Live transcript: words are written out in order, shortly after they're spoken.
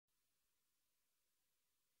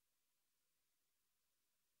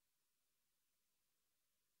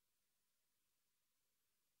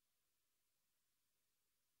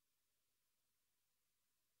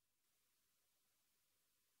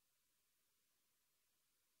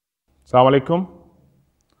Assalamu alaikum.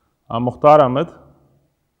 I'm Mukhutar Ahmed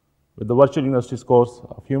with the Virtual University's course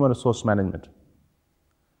of Human Resource Management.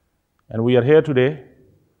 And we are here today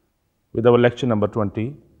with our lecture number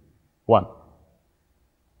 21.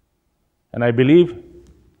 And I believe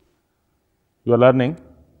you are learning.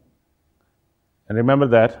 And remember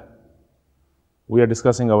that we are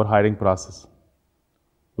discussing our hiring process.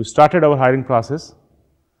 We started our hiring process,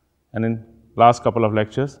 and in last couple of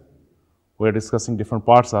lectures, we are discussing different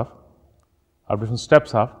parts of or different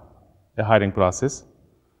steps of a hiring process,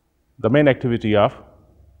 the main activity of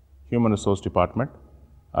human resource department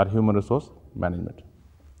or human resource management.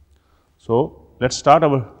 So let's start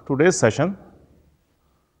our today's session.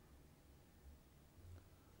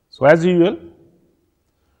 So as usual,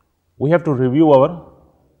 we have to review our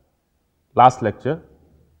last lecture,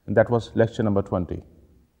 and that was lecture number 20.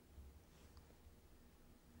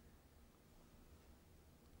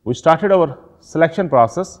 We started our selection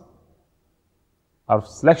process, our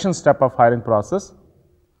selection step of hiring process,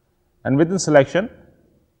 and within selection,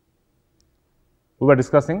 we were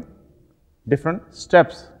discussing different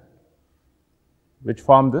steps which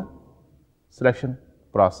form the selection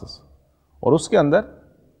process. और उसके अंदर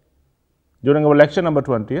during our lecture number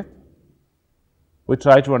 20th, we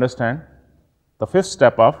try to understand the fifth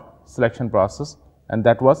step of selection process, and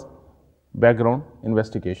that was background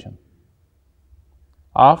investigation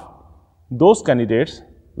of those candidates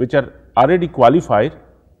which are already qualified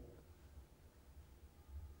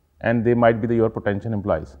and they might be your potential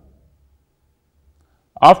employees.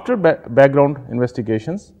 After background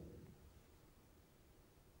investigations,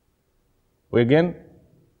 we again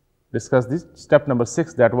discussed this step number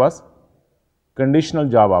 6, that was conditional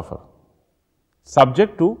job offer,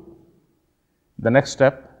 subject to the next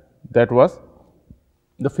step, that was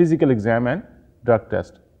the physical exam and drug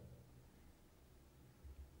test.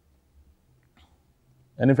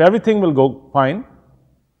 And if everything will go fine,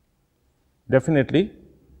 definitely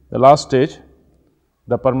the last stage,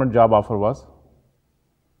 the permanent job offer, was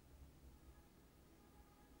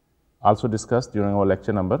also discussed during our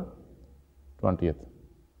lecture number 20th.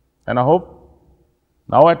 And I hope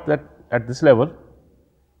now at this level,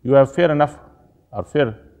 you have fair enough or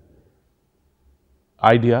fair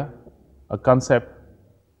idea, a concept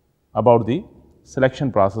about the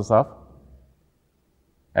selection process of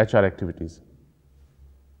HR activities.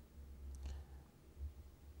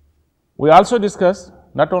 We also discussed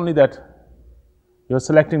not only that you are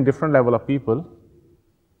selecting different level of people,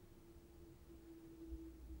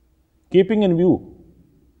 keeping in view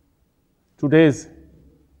today's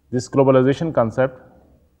this globalization concept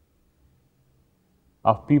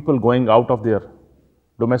of people going out of their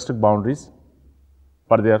domestic boundaries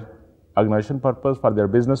for their organization purpose, for their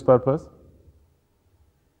business purpose,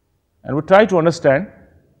 and we try to understand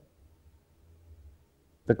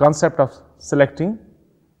the concept of selecting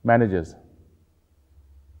managers.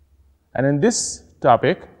 And in this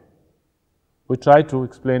topic, we try to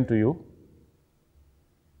explain to you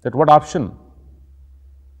that what option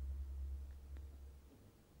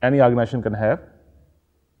any organization can have.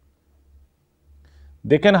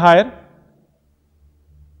 They can hire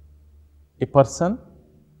a person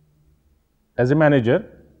as a manager,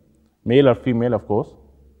 male or female of course,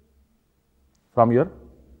 from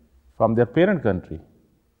their parent country.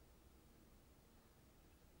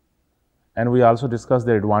 And we also discuss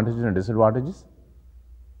their advantages and disadvantages.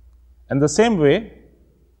 And the same way,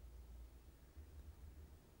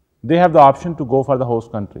 they have the option to go for the host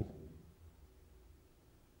country.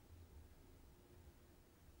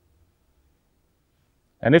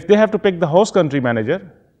 And if they have to pick the host country manager,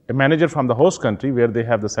 a manager from the host country where they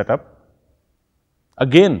have the setup,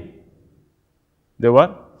 again, there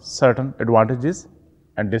were certain advantages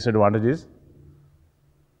and disadvantages.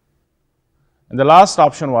 And the last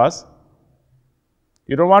option was,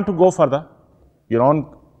 you don't want to go for your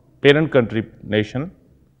own parent country nation.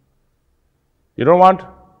 You don't want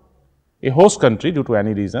a host country due to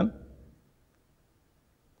any reason,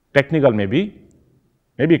 technical maybe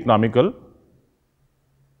economical,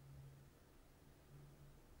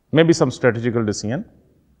 maybe some strategical decision.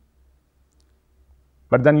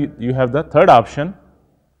 But then you have the third option,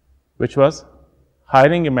 which was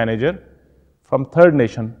hiring a manager from third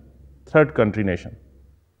country nation.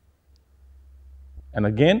 And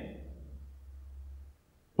again,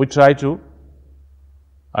 we try to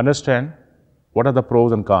understand what are the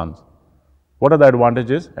pros and cons, what are the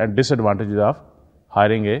advantages and disadvantages of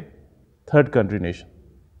hiring a third country nation.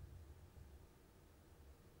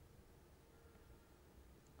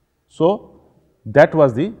 So that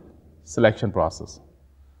was the selection process.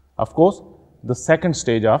 Of course, the second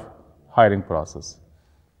stage of hiring process.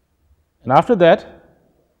 And after that,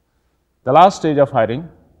 The last stage of hiring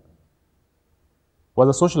was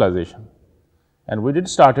the socialization, and we did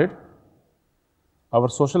started our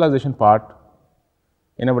socialization part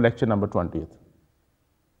in our lecture number 20th.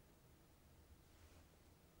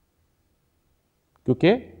 क्योंकि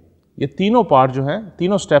ये तीनों part जो हैं,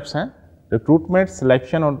 तीनों steps हैं, recruitment,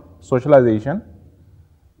 selection और socialisation,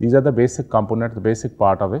 these are the basic component, the basic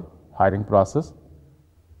part of a hiring process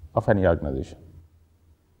of any organization.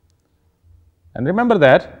 And remember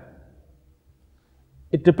that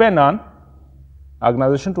it depends on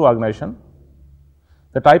organization to organization,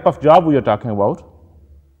 the type of job we are talking about,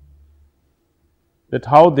 that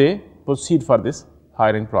how they proceed for this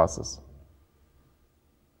hiring process.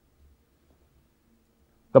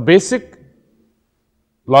 The basic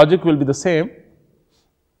logic will be the same,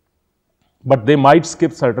 but they might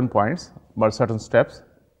skip certain points or certain steps,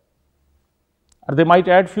 or they might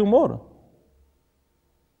add few more,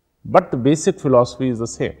 but the basic philosophy is the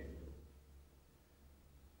same.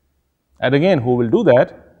 And again, who will do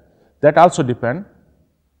that? That also depend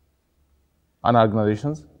on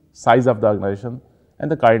organizations, size of the organization, and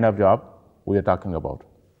the kind of job we are talking about.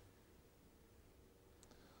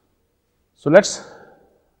 So let's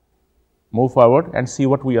move forward and see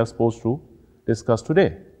what we are supposed to discuss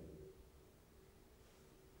today.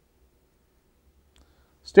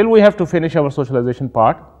 Still, we have to finish our socialization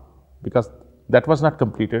part because that was not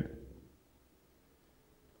completed,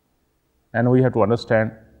 and we have to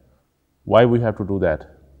understand why we have to do that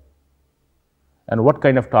and what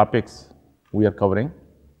kind of topics we are covering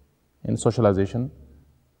in socialization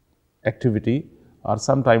activity, or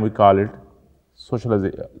sometime we call it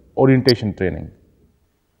socialization orientation training.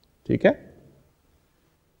 ठीक है?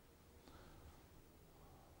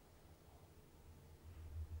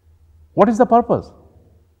 What is the purpose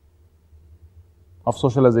of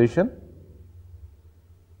socialization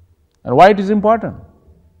and why it is important?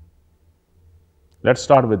 Let's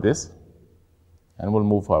start with this and we'll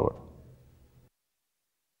move forward.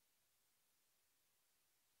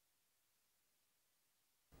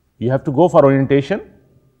 You have to go for orientation,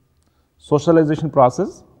 socialization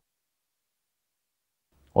process,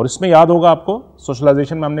 और इसमें याद होगा आपको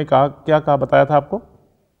socialisation में हमने कहा क्या कहा बताया था आपको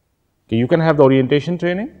कि you can have the orientation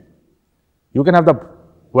training, you can have the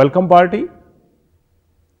welcome party,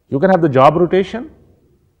 you can have the job rotation,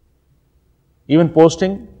 even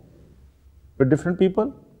posting with different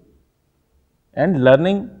people and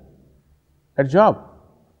learning at job,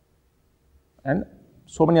 and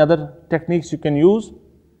so many other techniques you can use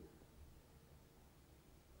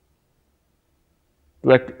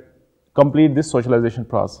to complete this socialization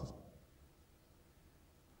process.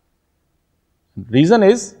 Reason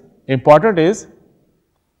is, important is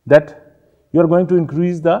that you are going to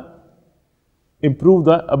improve the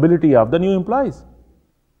ability of the new employees.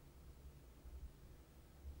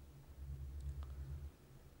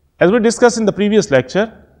 As we discussed in the previous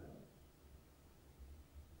lecture,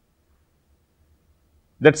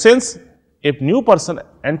 that since a new person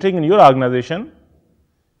entering in your organization,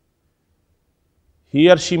 he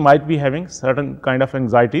or she might be having certain kind of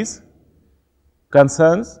anxieties,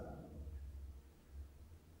 concerns.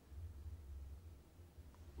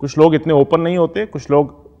 कुछ लोग इतने open नहीं होते, कुछ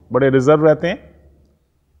लोग बड़े reserve रहते हैं,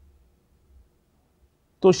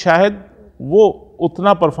 तो शायद वो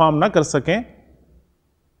उतना परफॉर्म ना कर सकें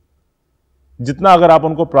जितना अगर आप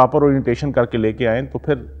उनको प्रॉपर ओरिएंटेशन करके लेके आए तो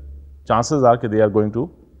फिर चांसेस आर कि they are going to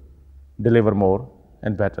deliver more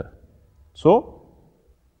and better. So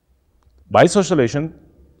by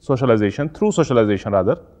socialization, through socialization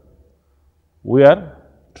rather, we are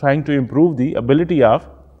trying to improve the ability of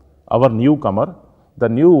our newcomer, the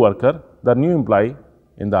new worker, the new employee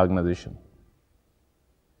in the organization.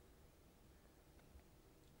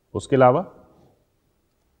 उसके अलावा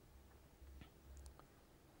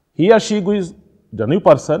he or she who is the new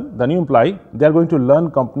person, the new employee, they are going to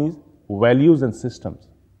learn company's values and systems.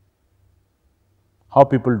 How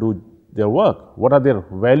people do their work, what are their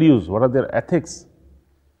values, what are their ethics,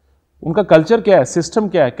 उनका culture क्या है, system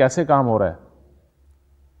क्या है, कैसे काम हो रहा है.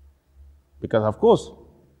 बिकॉज ऑफ कोर्स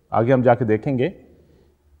आगे हम जाके देखेंगे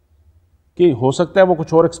कि हो सकता है वो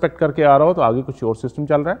कुछ और एक्सपेक्ट करके आ रहा हो, तो आगे कुछ और सिस्टम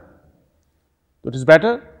चल रहा है. तो it is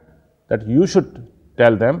better that you should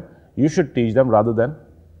tell them, you should teach them rather than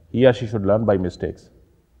he or she should learn by mistakes.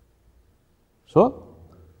 So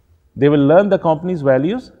they will learn the company's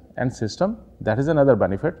values and system. That is another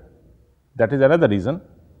benefit. That is another reason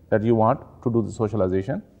that you want to do the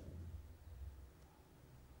socialization.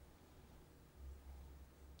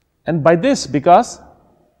 And by this, because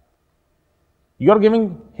you are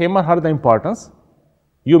giving him or her the importance,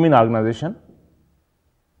 you mean organization,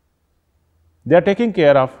 they are taking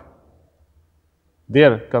care of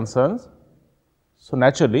their concerns. So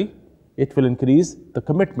naturally, it will increase the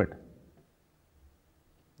commitment,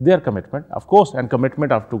 their commitment, of course, and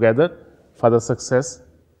commitment of together for the success,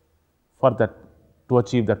 for that, to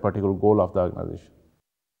achieve that particular goal of the organization.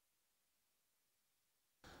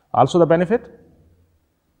 Also the benefit.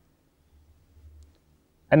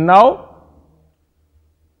 And now,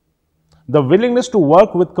 the willingness to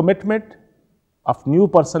work with commitment of new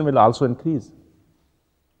person will also increase.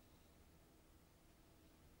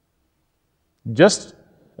 Just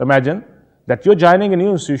imagine that you're joining a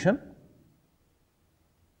new institution,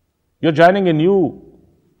 you're joining a new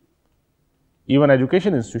even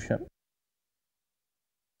education institution,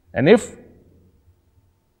 and if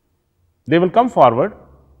they will come forward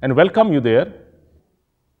and welcome you there,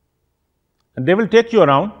 and they will take you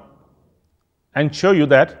around and show you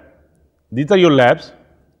that these are your labs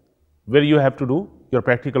where you have to do your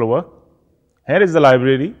practical work. Here is the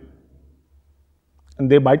library, and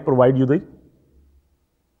they might provide you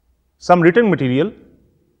some written material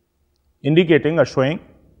indicating or showing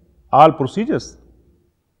all procedures.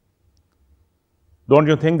 Don't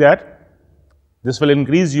you think that this will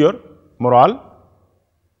increase your morale?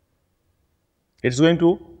 It's going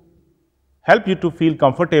to help you to feel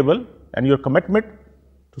comfortable, and your commitment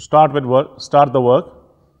to start with work, start the work,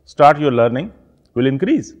 start your learning will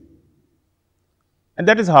increase. And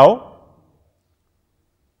that is how,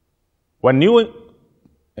 when new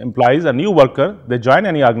employees, a new worker, they join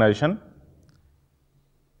any organization,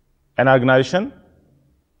 an organization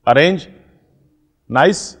arrange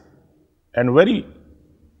nice and very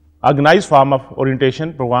organized form of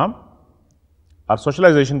orientation program or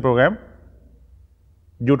socialization program,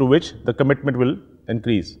 due to which the commitment will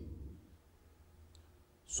increase.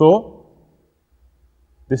 So,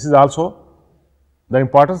 this is also the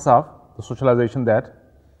importance of the socialization, that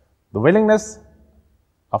the willingness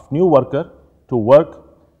of new worker to work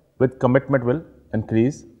with commitment will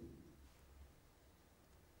increase.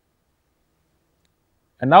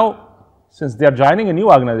 And now, since they are joining a new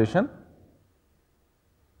organization,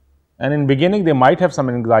 and in beginning they might have some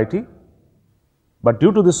anxiety, but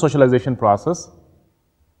due to this socialization process,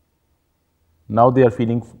 now they are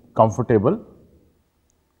feeling comfortable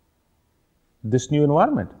this new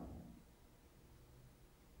environment,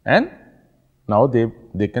 and now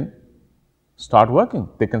they can start working,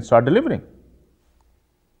 they can start delivering.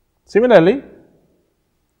 Similarly,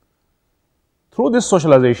 through this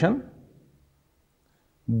socialization,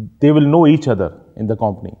 they will know each other in the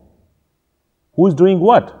company, who is doing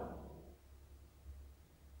what,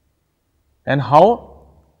 and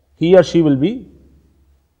how he or she will be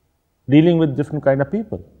dealing with different kind of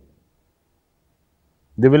people.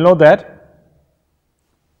 They will know that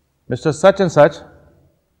Mr. Such and such,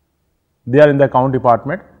 they are in the account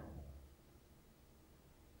department,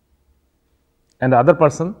 and the other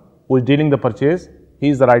person who is dealing the purchase, he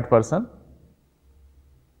is the right person,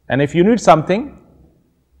 and if you need something,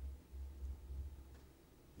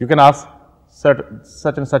 you can ask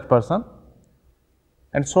such and such person,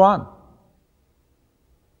 and so on.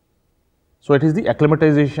 So, it is the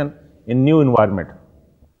acclimatization in new environment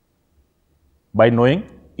by knowing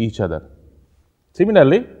each other.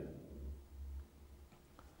 Similarly,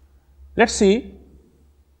 let us see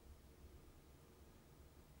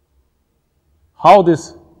how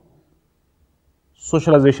this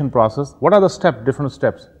socialization process, what are the different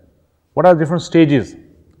steps, what are the different stages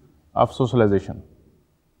of socialization.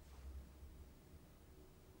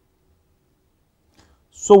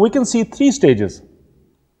 So, we can see 3 stages,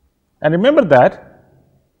 and remember that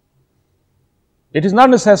it is not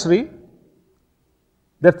necessary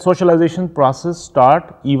that socialization process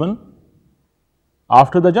start even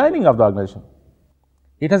after the joining of the organization.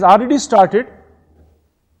 It has already started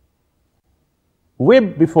way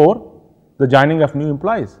before the joining of new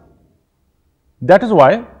employees. That is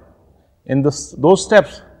why in those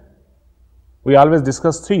steps we always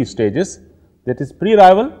discuss 3 stages, that is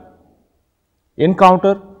pre-arrival,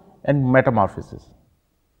 encounter and metamorphosis.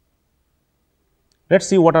 Let us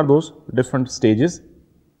see what are those different stages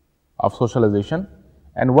of socialization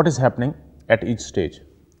and what is happening at each stage.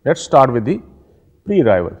 Let us start with the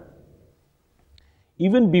pre-arrival.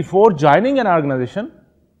 Even before joining an organization,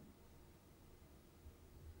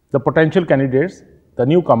 the potential candidates, the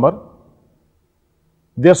newcomer,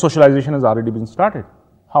 their socialization has already been started.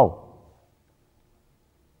 How?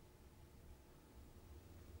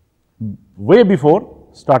 Way before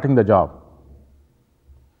starting the job.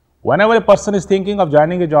 Whenever a person is thinking of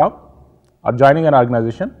joining a job or joining an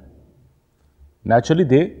organization, naturally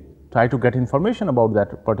they try to get information about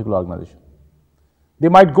that particular organization. They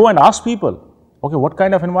might go and ask people, okay, what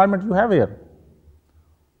kind of environment you have here?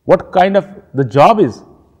 what kind of the job is.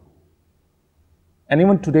 And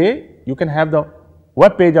even today, you can have the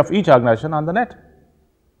web page of each organization on the net.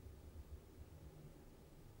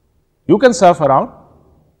 You can surf around,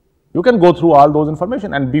 you can go through all those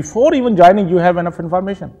information, and before even joining, you have enough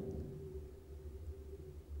information.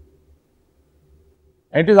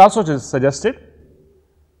 And it is also suggested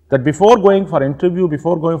that before going for interview,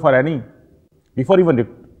 before even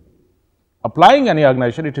applying any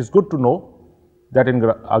organization, it is good to know that in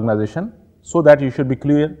organization, so that you should be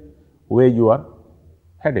clear where you are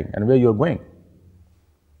heading and where you are going.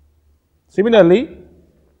 Similarly,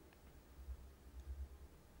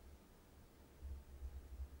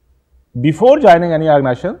 before joining any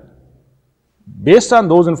organization, based on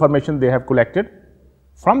those information they have collected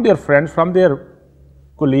from their friends, from their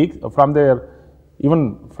colleagues, from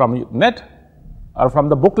even from net or from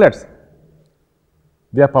the booklets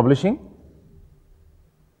they are publishing,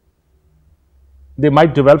 they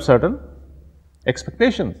might develop certain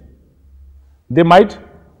expectations. They might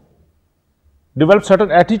develop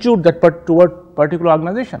certain attitude toward particular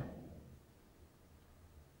organization.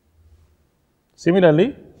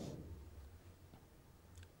 Similarly,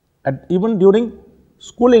 even during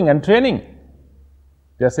schooling and training,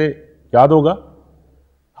 जैसे याद होगा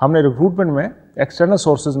हमने recruitment में external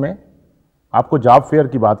sources में आपको job fair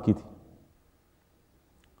की बात की थी,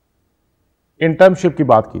 इंटर्नशिप की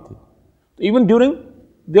बात की थी. Even during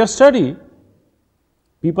their study,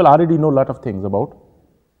 people already know a lot of things about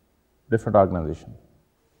different organizations.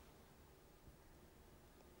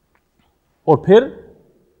 और फिर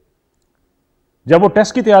जब वो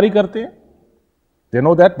टेस्ट की तैयारी करते हैं, they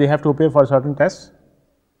know that they have to prepare for certain tests.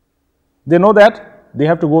 They know that they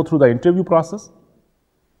have to go through the interview process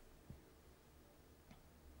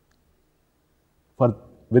for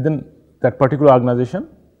within that particular organization.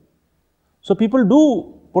 So people do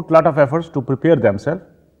put a lot of efforts to prepare themselves,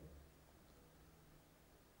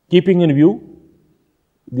 keeping in view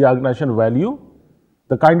the organization value,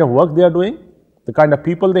 the kind of work they are doing, the kind of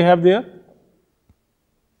people they have there.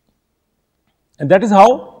 And that is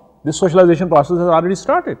how this socialization process has already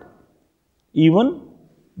started, even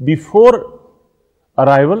before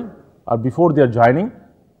arrival or before they are joining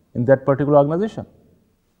in that particular organization.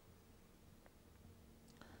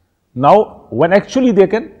 Now, when actually they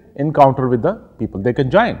can encounter with the people, they can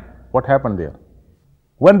join, what happened there?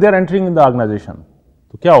 When they are entering in the organization,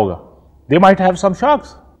 तो क्या होगा? They might have some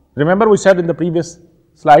shocks. Remember, we said in the previous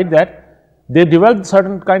slide that they developed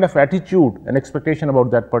certain kind of attitude and expectation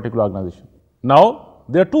about that particular organization. Now,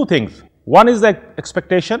 there are two things. One is the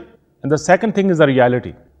expectation, and the second thing is the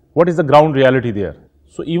reality. What is the ground reality there?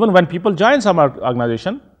 So, even when people join some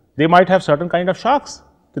organization, they might have certain kind of shocks.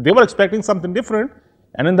 They were expecting something different,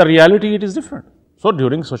 and in the reality, it is different. So,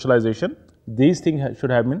 during socialization, these things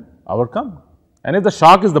should have been overcome. And if the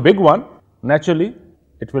shock is the big one, naturally,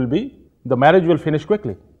 it will be, the marriage will finish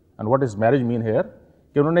quickly. And what does marriage mean here?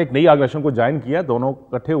 कि उन्होंने एक नई organisation को join किया, दोनों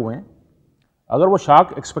इकट्ठे हुए हैं. अगर वो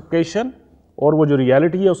शॉक एक्सपेक्टेशन और वो जो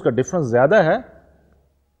रियलिटी है उसका डिफरेंस ज़्यादा है,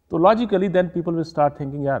 तो logically then people will start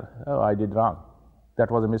thinking, यार I did wrong,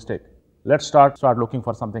 that was a mistake, let's start looking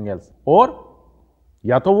for something else. और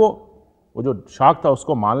या तो वो जो शॉक था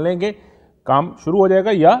उसको मान लेंगे, काम शुरू हो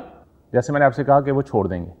जाएगा, या जैसे मैंने आपसे कहा कि वो छोड़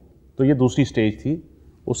देंगे. तो ये दूसरी स्टेज थी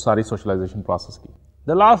उस सारी सोशलाइजेशन प्रोसेस की.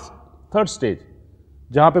 द लास्ट थर्ड स्टेज,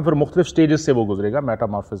 जहाँ पे फिर मुख्तलिफ स्टेजेस से वो गुजरेगा,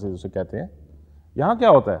 मेटामॉर्फोसिस उसे कहते हैं. यहाँ क्या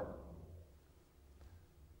होता है?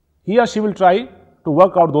 ही और she will try to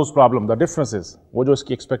work out those problem, the differences, वो जो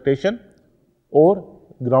इसकी एक्सपेक्टेशन और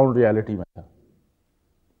ग्राउंड रियलिटी में था.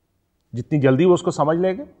 जितनी जल्दी वो उसको समझ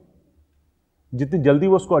लेंगे, जितनी जल्दी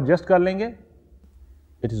वो उसको एडजस्ट कर लेंगे,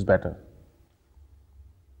 इट इज बेटर.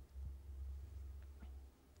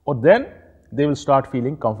 और then they will start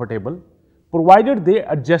feeling comfortable, provided they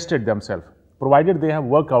adjusted themselves, provided they have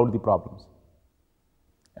worked out the problems,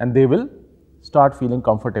 and they will start feeling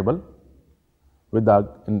comfortable with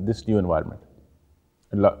in this new environment.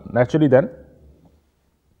 And naturally then,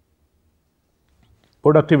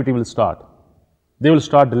 productivity will start. They will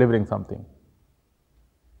start delivering something.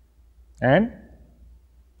 And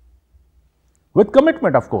with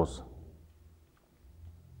commitment, of course.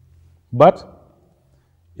 But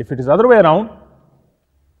if it is other way around,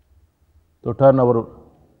 so turnover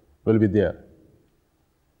will be there,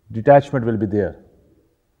 detachment will be there.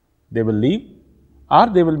 They will leave, or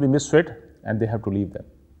they will be misfit and they have to leave them.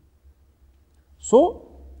 So,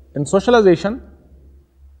 in socialization,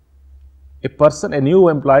 a new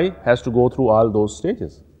employee has to go through all those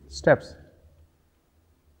steps.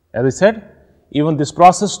 As I said, even this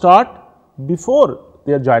process start before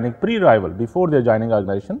they are joining, pre-arrival, before they are joining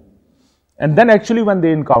organization. And then actually when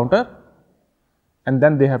they encounter, and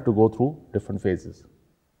then they have to go through different phases.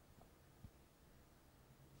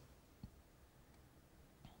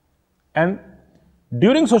 And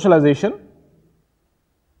during socialization,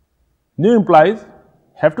 new employees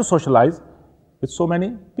have to socialize with so many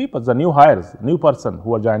people, the new hires, new person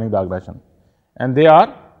who are joining the organization. And they are,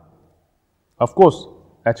 of course,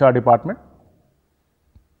 HR department,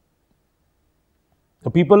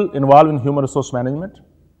 the people involved in human resource management,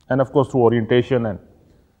 and of course through orientation and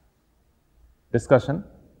discussion,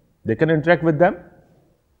 they can interact with them.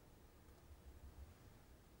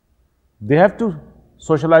 They have to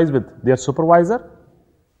socialize with their supervisor,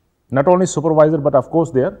 not only supervisor but of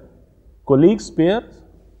course their colleagues, peers,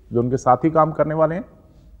 जो उनके साथ ही काम करने वाले हैं,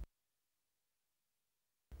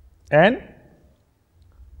 and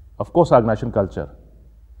of course organization culture.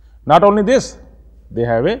 Not only this, they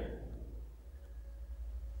have a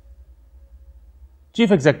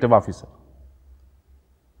chief executive officer.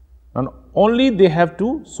 Not only they have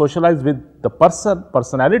to socialize with the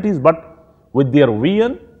personalities, but with their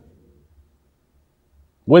vision,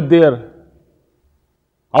 with their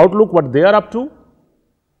outlook, what they are up to,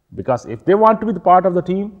 because if they want to be the part of the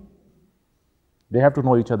team, they have to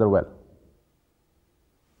know each other well.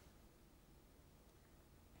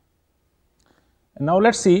 And now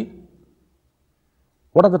let's see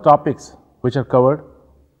what are the topics which are covered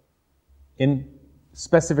in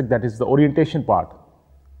specific, that is the orientation part.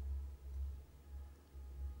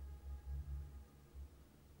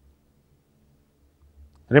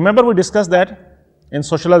 Remember, we discussed that in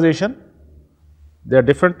socialization, there are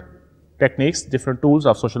different techniques, different tools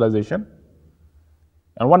of socialization.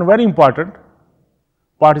 And one very important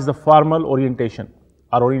part is the formal orientation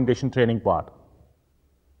or orientation training part.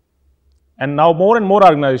 And now more and more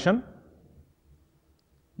organizations,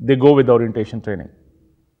 they go with the orientation training.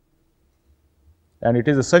 And it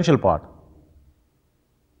is essential part.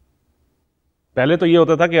 पहले तो ये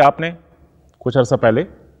होता था कि आपने कुछ अर्सा पहले,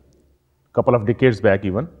 couple of decades back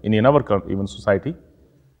even, in our even society,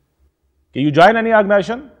 you join any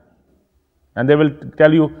organization and they will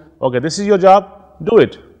tell you, okay, this is your job, do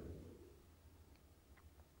it.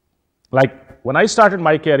 Like when I started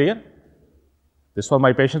my career, this was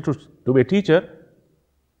my passion to be a teacher.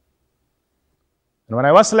 And when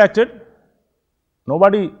I was selected,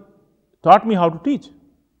 nobody taught me how to teach.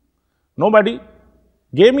 Nobody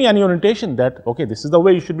gave me any orientation that, okay, this is the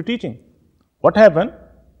way you should be teaching. What happened?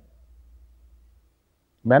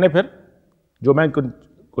 मैंने फिर जो मैं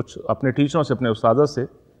कुछ अपने टीचरों से, अपने उस्ताद से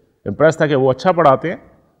इम्प्रेस था कि वो अच्छा पढ़ाते हैं,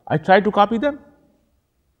 I try to copy them.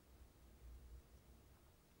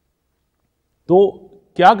 तो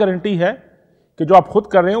क्या गारंटी है कि जो आप खुद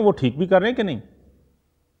कर रहे हो वो ठीक भी कर रहे हैं कि नहीं?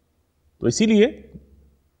 तो इसीलिए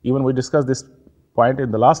even we discuss this point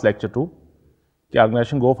in the last lecture to कि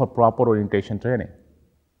organisation go for proper orientation training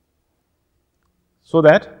so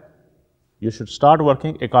that you should start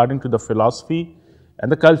working according to the philosophy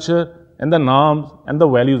and the culture and the norms and the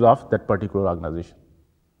values of that particular organization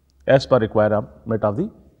as per requirement of the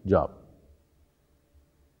job.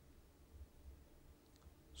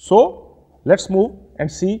 So let's move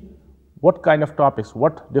and see what kind of topics,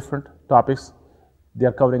 what different topics they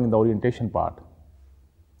are covering in the orientation part,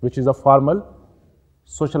 which is a formal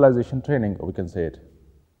socialization training, we can say it.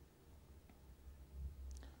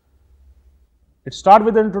 It starts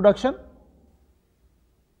with the introduction.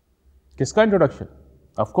 किसका introduction?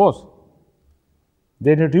 Of course,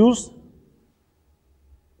 they introduce,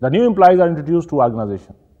 the new employees are introduced to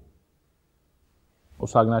organization.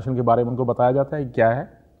 उस organisation के बारे में उनको बताया जाता है क्या है,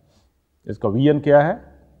 इसका विजन क्या है,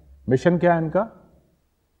 मिशन क्या है इनका,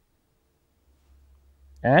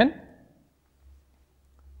 एंड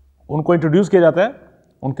उनको इंट्रोड्यूस किया जाता है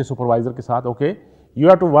उनके सुपरवाइजर के साथ. Okay, you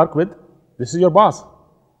have to work with, this is your boss.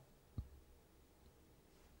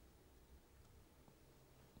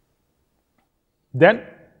 Then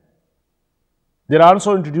they are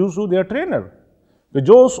also introduced to their trainer. तो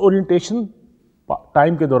जो उस ओरिएंटेशन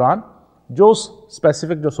टाइम के दौरान जो उस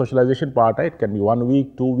स्पेसिफिक जो सोशलाइजेशन पार्ट है, it can be 1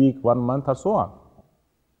 week, 2 week, 1 month और सो ऑन,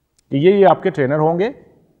 कि ये आपके ट्रेनर होंगे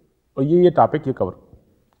और ये टॉपिक ये कवर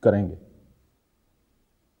करेंगे.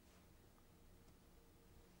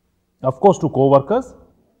 ऑफ कोर्स टू कोवर्कर्स,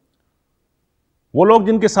 वो लोग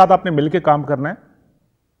जिनके साथ आपने मिलकर काम करना है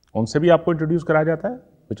उनसे भी आपको इंट्रोड्यूस कराया जाता है,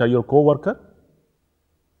 विच आर योर कोवर्कर.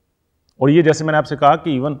 और ये जैसे मैंने आपसे कहा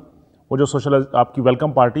कि इवन वो जो सोशल आपकी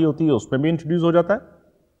वेलकम पार्टी होती है उसमें भी इंट्रोड्यूस हो जाता है.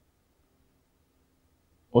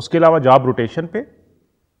 उसके अलावा जॉब रोटेशन पे,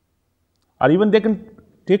 और even they can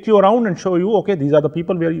take you around and show you, okay, these are the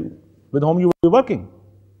people where you with home you will be working.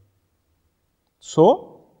 सो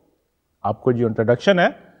आपको जो इंट्रोडक्शन है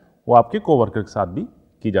वो आपके कोवर्कर के साथ भी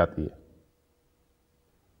की जाती है.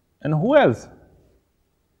 And who else,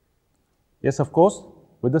 Yes, of course,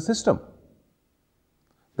 with the system,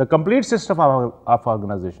 the complete system of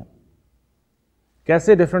organization.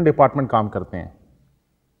 कैसे different department काम करते हैं,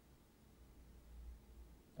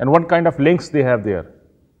 and what kind of links they have there,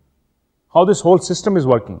 how this whole system is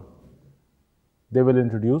working. They will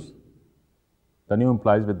introduce the new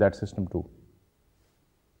employees with that system too.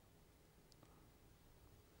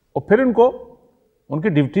 और फिर उनको उनकी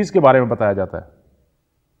duties के बारे में बताया जाता है,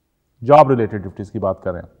 जॉब रिलेटेड ड्यूटीज की बात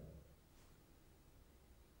कर रहे हैं.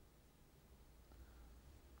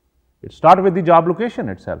 It start with the job location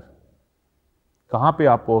itself. कहां पे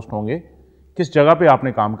आप पोस्ट होंगे, किस जगह पे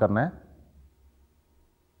आपने काम करना है.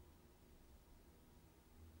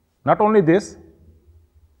 Not only this,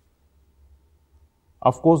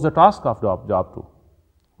 of course the task of job to.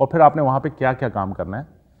 और फिर आपने वहां पे क्या क्या काम करना है,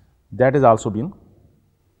 that is also been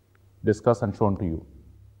discuss and shown to you.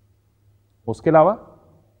 उसके अलावा,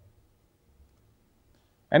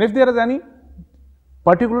 and if there is any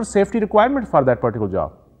particular safety requirement for that particular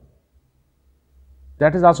job,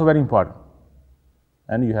 that is also very important,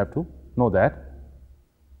 and you have to know that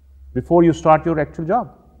before you start your actual job.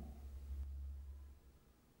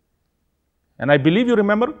 And I believe you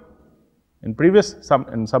remember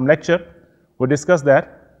in some lecture we discussed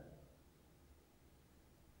that.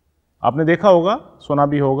 आपने देखा होगा, सुना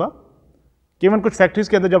भी होगा कि even कुछ factories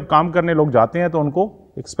के अंदर जब काम करने लोग जाते हैं तो उनको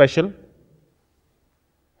एक स्पेशल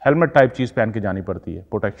हेलमेट टाइप चीज पहन के जानी पड़ती है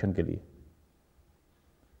प्रोटेक्शन के लिए.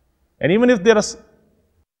 And even if there are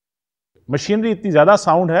machinery इतनी ज़्यादा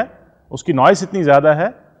साउंड है, उसकी नॉइस इतनी ज़्यादा है,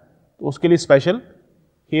 तो उसके लिए स्पेशल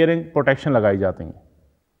हियरिंग प्रोटेक्शन लगाई जाती हैं.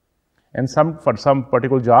 And for some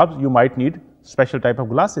particular jobs you might need special type of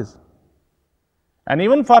glasses. And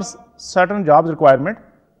even for certain jobs requirement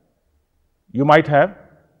you might have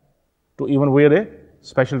to even where A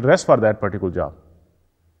special dress for that particular job.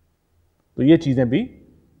 तो ये चीज़ें भी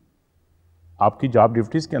आपकी job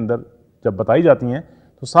duties के अंदर जब बताई जाती हैं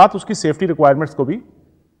तो साथ उसकी सेफ्टी रिक्वायरमेंट्स को भी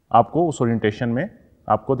आपको उस ओरिएंटेशन में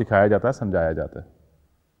आपको दिखाया जाता है, समझाया जाता है.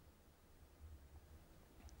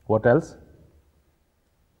 What else?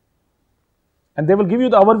 And they will give you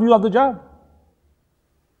the overview of the job,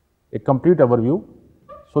 a complete overview,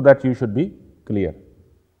 so that you should be clear.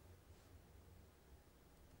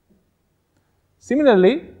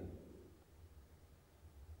 Similarly,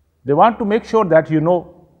 they want to make sure that you know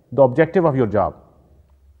the objective of your job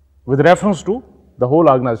with reference to the whole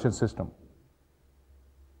organization system.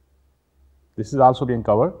 This is also being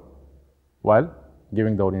covered while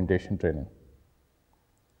giving the orientation training.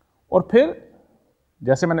 और फिर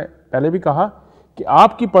जैसे मैंने पहले भी कहा कि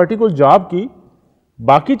आपकी particular job की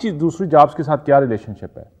बाकी चीज दूसरी जॉब्स के साथ क्या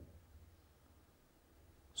रिलेशनशिप है,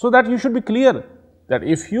 so that you should be clear that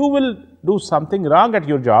if you will do something wrong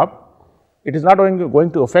at your job, it is not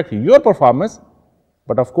going to affect your performance,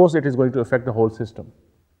 but of course it is going to affect the whole system.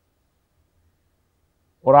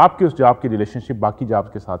 और आपकी उस job की relationship बाकी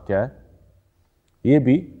jobs के साथ क्या है, ये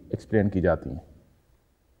भी एक्सप्लेन की जाती हैं.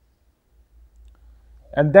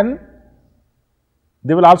 And then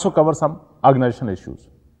they will also cover some organisational issues.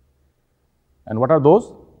 And what are those?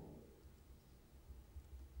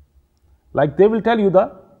 Like they will tell you the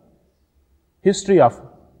history of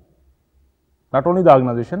not only the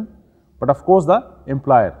organisation but of course the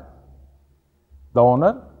employer, the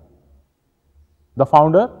owner, the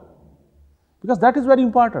founder, because that is very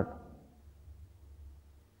important.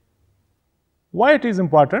 Why it is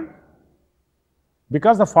important?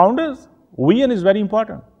 Because the founder's vision is very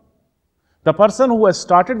important. The person who has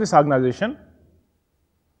started this organization,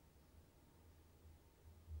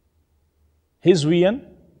 his vision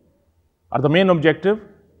or the main objective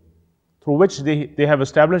through which they have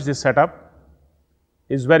established this setup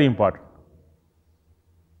is very important.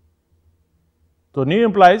 So new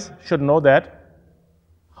employees should know that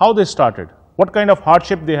how they started, what kind of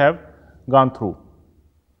hardship they have gone through,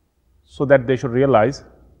 so that they should realize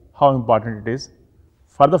how important it is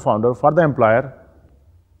for the founder, for the employer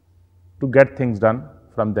to get things done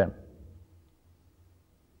from them.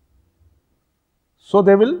 So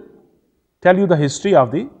they will tell you the history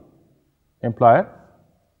of the employer,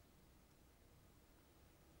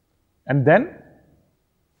 and then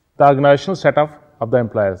the organizational setup of the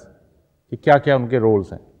employers, कि क्या क्या उनके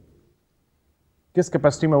roles हैं, किस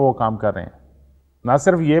capacity में वो काम कर रहे हैं. ना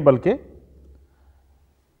सिर्फ ये बल्कि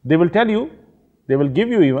they will tell you, they will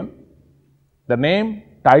give you even the name,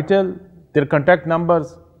 title, their contact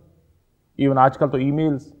numbers, even आजकल तो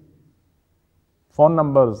emails, phone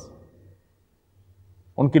numbers,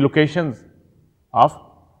 उनकी locations of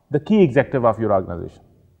the key executive of your organization.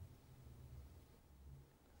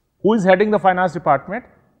 Who is heading the finance department?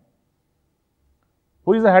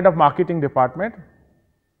 Who is the head of marketing department?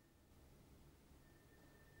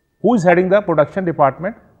 who is heading the production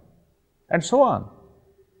department, and so on.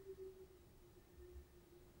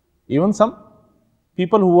 Even some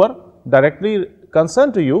people who are directly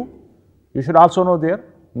concerned to you, you should also know their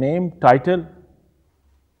name, title,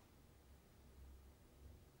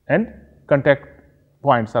 and contact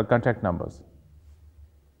points or contact numbers.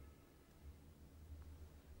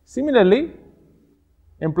 Similarly,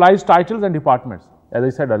 employees titles and departments, as I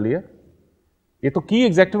said earlier, ये तो की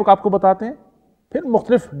executive आपको बताते हैं, फिर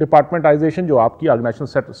मुख्तलिफ डिपार्टमेंटाइजेशन जो आपकी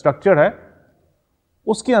ऑर्गेनाइजेशनल स्ट्रक्चर है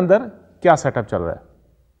उसके अंदर क्या सेटअप चल रहा है,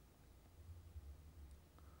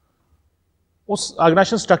 उस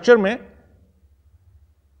ऑर्गेनाइजेशन स्ट्रक्चर में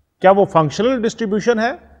क्या वो फंक्शनल डिस्ट्रीब्यूशन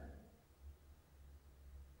है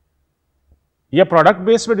या प्रोडक्ट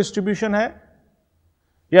बेस्ड पे डिस्ट्रीब्यूशन है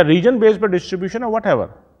या रीजन बेस्ड पे डिस्ट्रीब्यूशन है, वट एवर।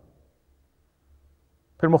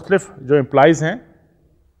 फिर मुख्तलिफ जो एम्प्लॉइज हैं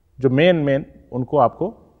जो मेन उनको आपको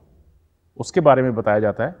उसके बारे में बताया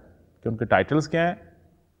जाता है कि उनके टाइटल्स क्या हैं,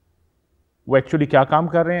 वो एक्चुअली क्या काम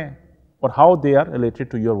कर रहे हैं और how they are related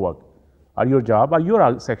to your work और योर जॉब और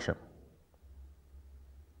योर सेक्शन।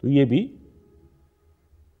 तो ये भी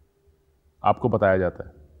आपको बताया जाता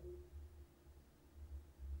है।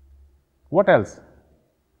 What else?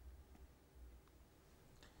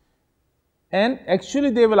 And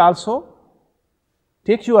actually they will also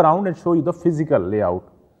take you around and show you the physical layout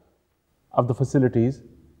of the facilities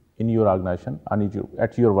in your organization and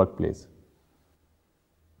at your workplace.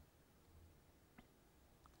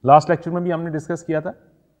 Last lecture में भी हमने डिस्कस किया था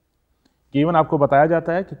कि इवन आपको बताया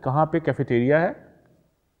जाता है कि कहां पे कैफेटेरिया है,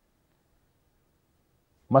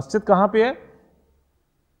 मस्जिद कहां पे है,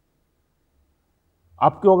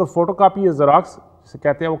 आपको अगर फोटोकॉपी या जेरॉक्स जिसे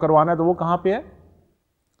कहते हैं वो करवाना है तो वो कहां पे है।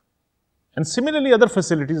 And similarly other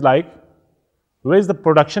facilities like where is the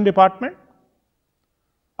production department,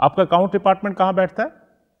 आपका अकाउंट डिपार्टमेंट कहां बैठता है,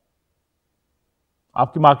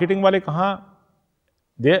 आपकी मार्केटिंग वाले कहां,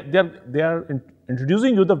 they are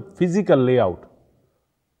introducing you the physical layout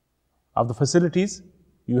of the facilities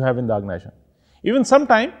you have in the organisation. Even some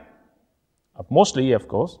time, mostly of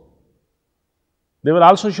course, they will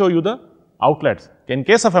also show you the outlets कि in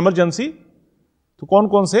case of emergency तो कौन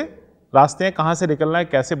कौन से रास्ते हैं, कहां से निकलना है,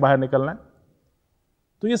 कैसे बाहर निकलना है।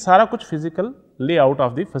 तो ये सारा कुछ physical layout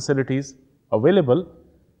of the facilities available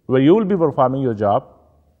where you will be performing your job,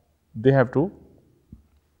 they have to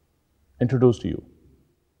introduce to you.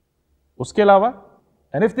 उसके अलावा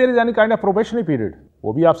and if there is any kind of probationary period,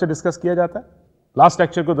 वो भी आपसे डिस्कस किया जाता है। लास्ट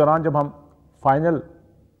लेक्चर के दौरान जब हम फाइनल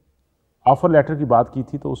ऑफर लेटर की बात की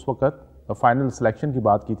थी तो उस वक्त फाइनल सिलेक्शन की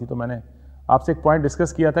बात की थी तो मैंने आपसे एक पॉइंट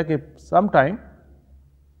डिस्कस किया था कि some time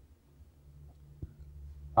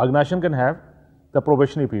organisation can have the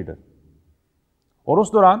probationary period, और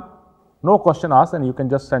उस दौरान no question asked and you can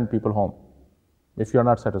just send people home if you are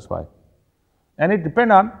not satisfied. And it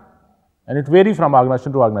depend on and it very from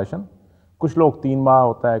organisation to organisation. कुछ लोग 3 माह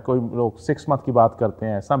होता है, कोई लोग 6 मंथ की बात करते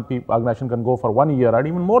हैं, सम organisation can go for 1 year और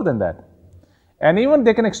even more than that, and even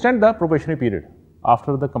they can extend the probationary period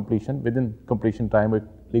after the completion, with in completion time एक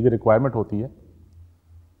लीगल रिक्वायरमेंट होती है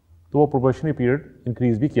तो वो प्रोबेशनरी पीरियड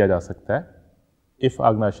इंक्रीज भी किया जा सकता है if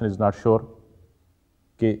organisation is not sure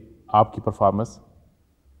कि आपकी परफॉर्मेंस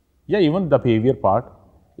या even the behaviour part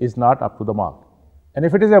is not up to the mark. And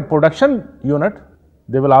if it is a production unit,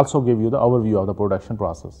 they will also give you the overview of the production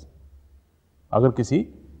process. अगर किसी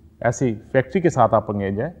ऐसी factory के साथ आप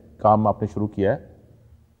engage हैं, काम आपने शुरू किया है,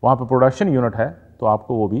 वहाँ पर प्रोडक्शन यूनिट है तो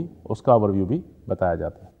आपको वो भी उसका ओवरव्यू भी बताया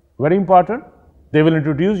जाता है। Very important, they will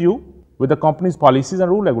introduce you with the companies policies and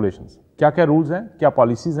rule regulations. क्या क्या रूल्स हैं, क्या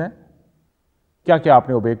पॉलिसीज हैं, क्या क्या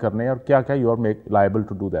आपने ओबे करने हैं और क्या क्या you are make liable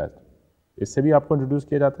to do that, इससे भी आपको इंट्रोड्यूस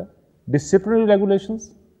किया जाता है। Disciplinary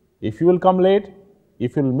regulations, if you will come late,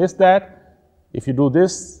 if you will miss that, if you do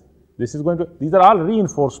this, this is going to, these are all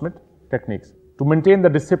reinforcement techniques to maintain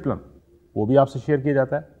the discipline, वो भी आपसे share किया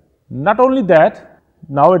जाता है। Not only that,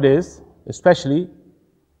 nowadays especially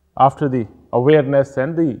after the awareness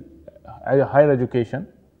and the higher education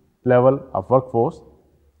level of workforce,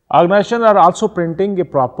 organizations are also printing a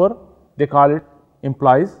proper, they call it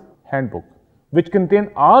employees handbook, which contain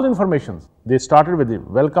all information. They started with the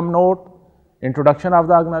welcome note, introduction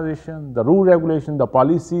of the organization, the rule regulation, the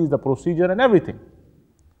policies, the procedure and everything.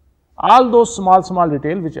 All those small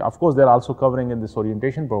detail which of course they are also covering in this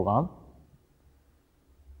orientation program.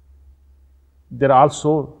 They are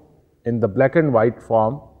also in the black and white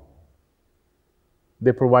form.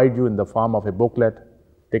 They provide you in the form of a booklet.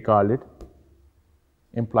 They call it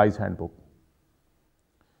Employees Handbook.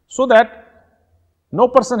 So that no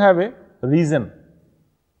person have a reason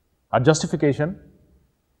or justification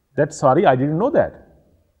that sorry I didn't know that,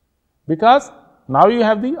 because now you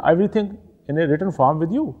have the everything in a written form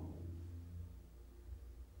with you.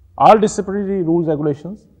 all disciplinary rules,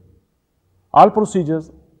 regulations, all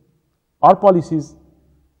procedures, all policies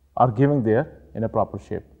are given there in a proper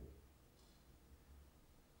shape.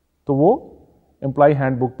 तो वो employ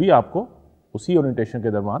handbook भी आपको उसी orientation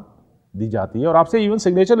के दौरान दी जाती है और आपसे इवन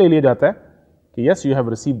सिग्नेचर ले लिया जाता है कि yes you have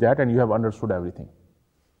receive that and you have understood everything.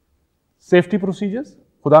 Safety procedures,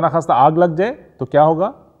 खुदा ना खास्ता आग लग जाए तो क्या होगा,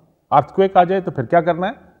 अर्थक्वेक आ जाए तो फिर क्या करना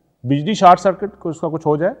है, बिजली शॉर्ट सर्किट उसका कुछ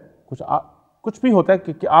हो जाए, कुछ भी होता है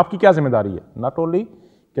कि आपकी क्या जिम्मेदारी है. नॉट ओनली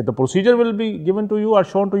कि the procedure will be given to you और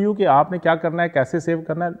शोन टू यू कि आपने क्या करना है, कैसे सेव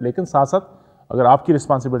करना है, लेकिन साथ साथ अगर आपकी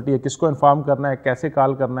रिस्पॉन्सिबिलिटी है किसको इन्फॉर्म करना है, कैसे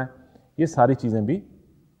कॉल करना है, ये सारी चीज़ें भी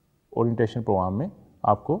ओरिएंटेशन प्रोग्राम में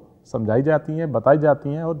आपको समझाई जाती हैं, बताई जाती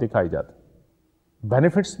हैं और दिखाई जाती हैं.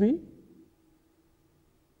 बेनिफिट्स भी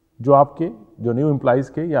जो आपके जो न्यू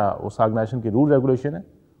एम्प्लॉइज़ के या उस ऑर्गेनाइजेशन के रूल रेगुलेशन है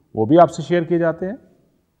वो भी आपसे शेयर किए जाते हैं.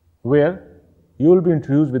 Where you will be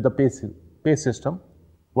introduce with the pay system,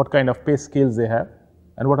 what kind of पे scales they have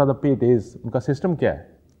and what are the pay days, उनका सिस्टम क्या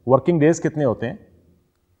है, वर्किंग डेज कितने होते हैं.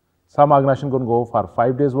 सम organisation can go for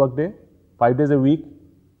 5 days work day, 5 days a week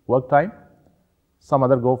work time, some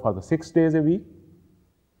other go for the 6 days a week.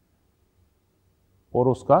 और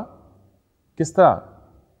उसका किस तरह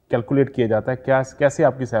कैलकुलेट किया जाता है, कैसे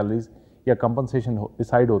आपकी सैलरीज या कंपनसेशन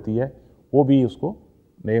डिसाइड होती है, वो भी उसको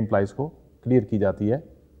नए एम्प्लॉइज़ को क्लियर की जाती है,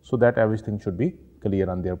 so that everything should be clear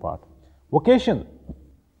on their part. Vocation,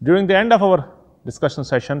 during the end of our discussion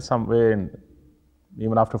session somewhere in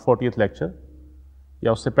even after 40th lecture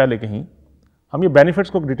या उससे पहले कहीं हम ये बेनिफिट्स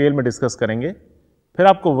को डिटेल में डिस्कस करेंगे. फिर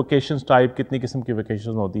आपको वोकेशन टाइप, कितनी किस्म की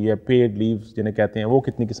वोकेशन होती है, पेड लीव्स जिन्हें कहते हैं वो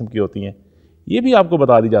कितनी किस्म की होती हैं, ये भी आपको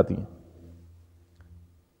बता दी जाती हैं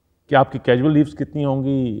कि आपकी कैजुअल लीव्स कितनी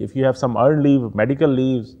होंगी, if you have some earn leave, medical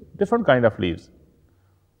leaves, different kind of leaves,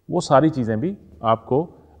 वो सारी चीज़ें भी आपको,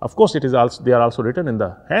 of course it is also they are also written in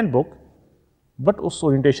the handbook, but उस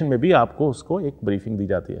ओरिएंटेशन में भी आपको उसको एक ब्रीफिंग दी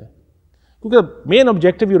जाती है. क्योंकि main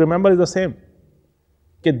objective you remember is the same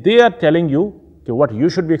कि दे आर टेलिंग यू कि what you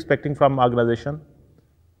should be expecting from organisation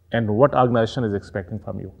and what organisation is expecting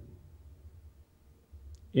from you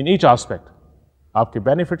in each aspect. आपके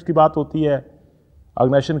बेनिफिट्स की बात होती है,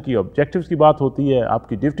 ऑर्गेनाइजेशन की ऑब्जेक्टिव्स की बात होती है,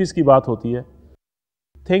 आपकी ड्यूटीज़ की बात होती है.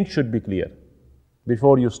 Things should be clear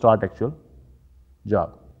before you start actual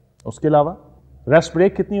job. उसके अलावा रेस्ट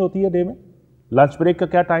ब्रेक कितनी होती है डे में, लंच ब्रेक का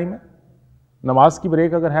क्या टाइम है, नमाज की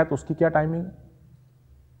ब्रेक अगर है तो उसकी क्या टाइमिंग है.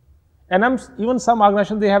 And even some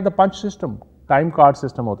organisation they have the punch system, time card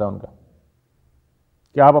system होता है उनका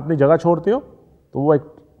कि आप अपनी जगह छोड़ते हो तो वो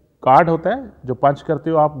एक कार्ड होता है जो पंच करते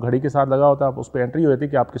हो आप, घड़ी के साथ लगा होता है, आप उस पर एंट्री हो जाती है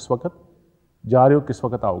कि आप किस वक्त जा रहे हो, किस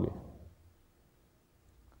वक्त आओगे.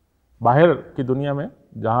 बाहर की दुनिया में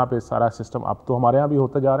जहाँ पे सारा सिस्टम, अब तो हमारे यहाँ भी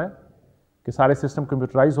होता जा रहा है कि सारे सिस्टम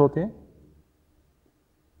कंप्यूटराइज होते हैं.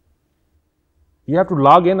 You have to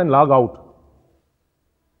log in and log out.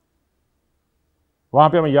 वहाँ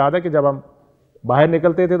पे हमें याद है कि जब हम बाहर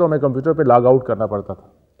निकलते थे तो हमें कंप्यूटर पे लॉग आउट करना पड़ता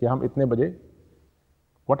था कि हम इतने बजे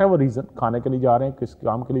वट एवर रीज़न, खाने के लिए जा रहे हैं, किस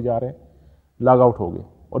काम के लिए जा रहे हैं, लॉग आउट हो गए,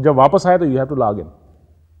 और जब वापस आए तो you have to log in.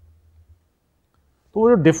 तो वो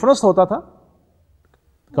जो डिफरेंस होता था,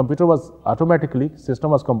 computer was automatically, system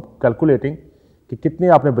was calculating कि कितने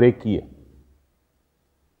आपने ब्रेक किए.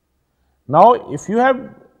 Now if you have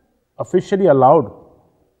officially allowed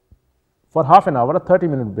for half an hour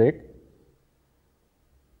 30-minute break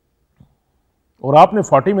और आपने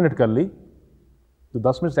 40 मिनट कर ली तो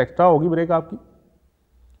 10 मिनट एक्स्ट्रा होगी ब्रेक आपकी.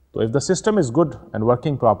 तो if the system is good and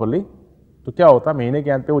working properly तो क्या होता है, महीने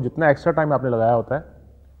के अंत पे वो जितना एक्स्ट्रा टाइम आपने लगाया होता है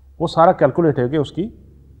वो सारा कैलकुलेट होकर उसकी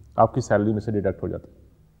आपकी सैलरी में से डिडक्ट हो जाता है.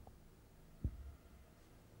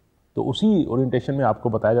 तो उसी ओरिएंटेशन में आपको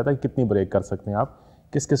बताया जाता है कि कितनी ब्रेक कर सकते हैं आप,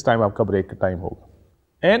 किस किस टाइम आपका ब्रेक का टाइम होगा.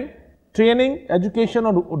 एंड ट्रेनिंग, एजुकेशन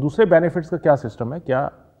और दूसरे बेनिफिट्स का क्या सिस्टम है, क्या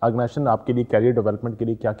ऑर्गेनाइजेशन आपके लिए कैरियर डेवलपमेंट के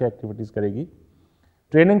लिए क्या क्या एक्टिविटीज़ करेगी,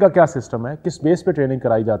 ट्रेनिंग का क्या सिस्टम है, किस बेस पे ट्रेनिंग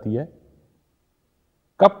कराई जाती है,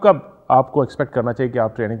 कब कब आपको एक्सपेक्ट करना चाहिए कि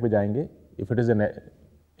आप ट्रेनिंग पे जाएंगे, if it is an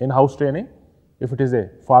in house training, if it is a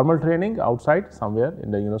formal training outside somewhere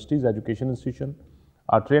in the universities, education institution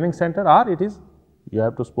और training centre, are it is you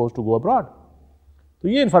have to suppose to go abroad. तो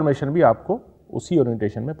ये information भी आपको उसी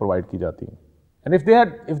orientation में provide की जाती है. And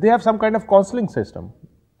if they have some kind of counselling system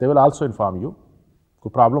they will also inform you.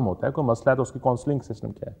 कोई प्रॉब्लम होता है, कोई मसला है तो उसकी काउंसलिंग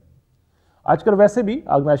सिस्टम क्या है. आजकल वैसे भी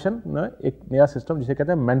ऑर्गेनाइजेशन ने एक नया सिस्टम जिसे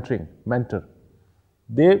कहते हैं mentoring, mentor.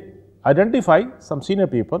 They identify some senior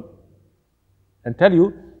people and tell you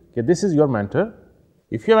कि this is your mentor,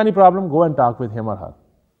 if you have any problem go and talk with him और हर.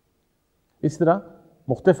 इस तरह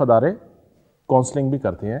मुख्तलिफ अदारे काउंसलिंग भी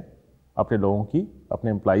करते हैं अपने लोगों की,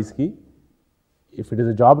 अपने एम्प्लॉइज़ की. If it is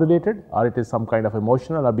a job related और it is some kind of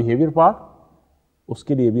emotional और बिहेवियर पार्ट,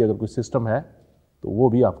 उसके लिए भी अगर कोई सिस्टम है तो वो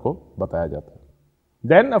भी आपको बताया जाता है.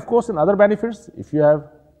 Then of course in other benefits, if you have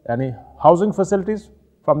any housing facilities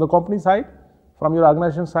from the company side, from your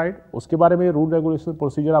organisation side, उसके बारे में रूल रेगुलेशन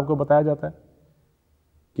प्रोसीजर आपको बताया जाता है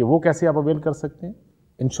कि वो कैसे आप अवेल कर सकते हैं.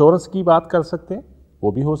 इंश्योरेंस की बात कर सकते हैं,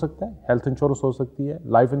 वो भी हो सकता है, हेल्थ इंश्योरेंस हो सकती है,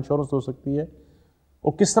 लाइफ इंश्योरेंस हो सकती है,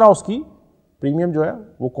 और किस तरह उसकी प्रीमियम जो है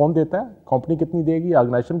वो कौन देता है, कंपनी कितनी देगी,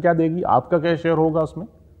 ऑर्गेनाइजेशन क्या देगी, आपका क्या शेयर होगा उसमें,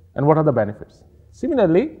 and what are the benefits.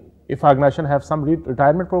 Similarly if organisation have some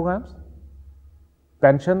retirement programmes,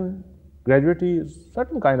 pension, gratuity,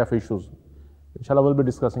 certain kind of issues. Inshallah, we'll be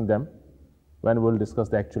discussing them when we'll discuss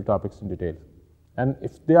the actual topics in detail. And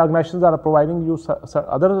if the organizations are providing you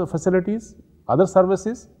other facilities, other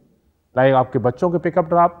services, like आपके बच्चों के pickup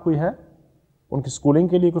drop कोई है, उनकी schooling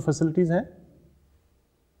के लिए कोई facilities हैं,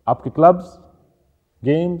 आपके क्लब्स,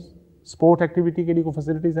 गेम्स, स्पोर्ट एक्टिविटी के लिए कोई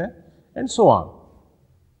फैसिलिटीज़ हैं, and so on.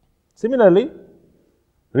 Similarly,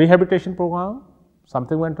 rehabilitation program,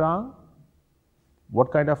 something went wrong, what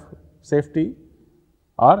kind of safety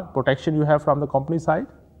or protection you have from the company side.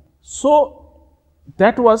 So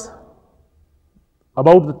that was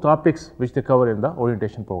about the topics which they cover in the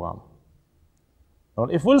orientation program. Now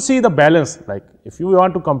if we'll see the balance, like if you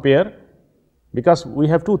want to compare, because we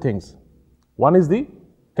have two things, one is the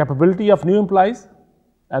capability of new employees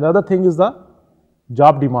and the other thing is the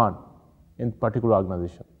job demand in particular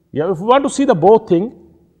organization. Yeah, if we want to see the both thing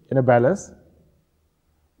in a balance,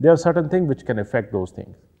 there are certain things which can affect those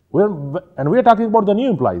things. We are talking about the new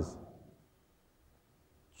employees.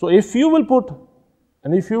 So if you will put,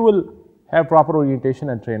 and if you will have proper orientation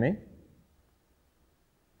and training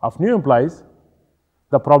of new employees,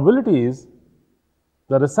 the probability is,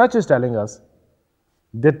 the research is telling us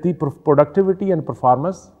that the productivity and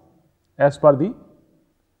performance as per the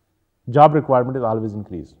job requirement is always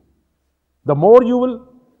increased. The more you will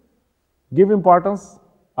give importance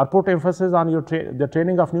or put emphasis on your the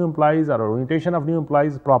training of new employees or orientation of new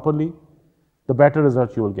employees properly, the better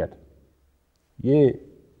results you will get. ये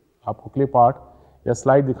आपको clip art या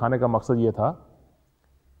slide दिखाने का मकसद ये था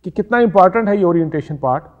कि कितना इंपॉर्टेंट है ये ओरिएंटेशन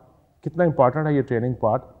पार्ट, कितना इंपॉर्टेंट है ये ट्रेनिंग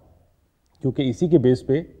पार्ट, क्योंकि इसी के बेस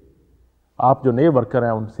पे आप जो नए वर्कर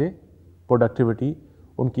हैं उनसे प्रोडक्टिविटी,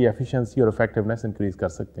 उनकी एफिशिएंसी और इफेक्टिवनेस इंक्रीज कर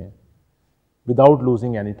सकते हैं without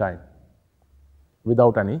losing any time,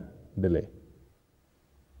 without any delay.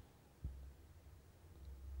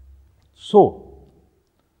 So,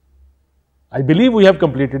 I believe we have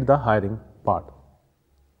completed the hiring part,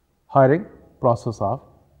 hiring process of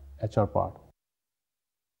HR part.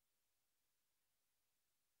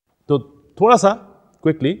 तो थोड़ा सा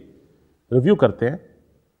क्विकली रिव्यू करते हैं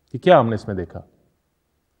कि क्या हमने इसमें देखा.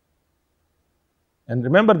 And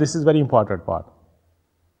remember this is very important part.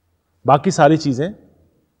 बाकी सारी चीजें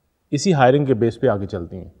इसी हायरिंग के बेस पे आगे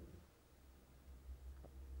चलती हैं.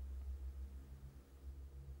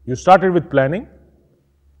 You started with planning,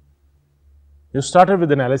 you started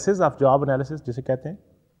with analysis of job analysis जिसे कहते हैं,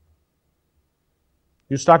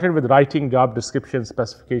 you started with writing job description,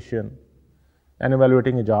 specification and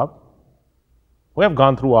evaluating a job. We have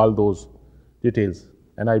gone through all those details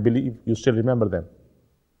and I believe you still remember them.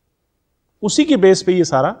 उसी के base पे ये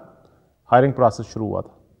सारा hiring process शुरू हुआ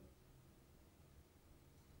था.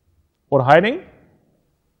 और हायरिंग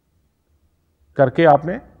करके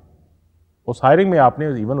आपने उस हायरिंग में आपने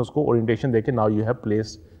इवन उसको ओरिएंटेशन देके now you have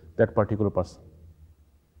placed that particular person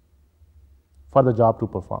for the job to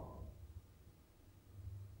perform.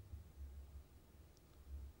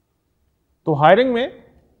 तो हायरिंग में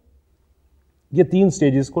ये तीन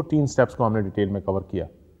स्टेजेस को, तीन स्टेप्स को हमने डिटेल में कवर किया.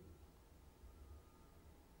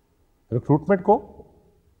 रिक्रूटमेंट को,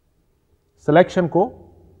 सिलेक्शन को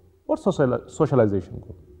और सोशलाइजेशन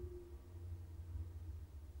को.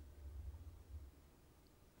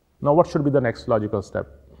 Now what should be the next logical step?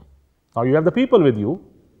 Now you have the people with you.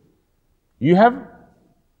 You have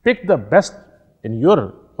picked the best in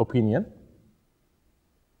your opinion.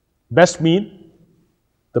 Best mean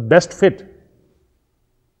the best fit.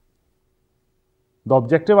 The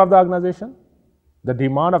objective of the organization, the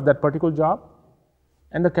demand of that particular job,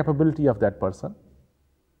 and the capability of that person.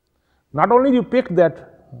 Not only you pick that,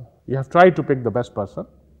 you have tried to pick the best person,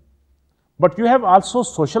 but you have also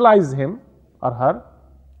socialized him or her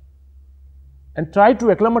and try to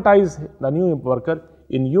acclimatize the new worker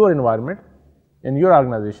in your environment, in your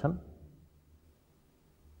organization.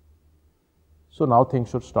 So now things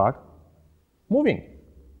should start moving.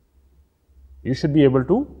 You should be able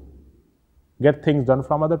to get things done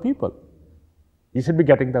from other people. You should be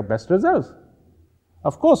getting the best results,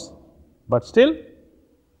 of course, but still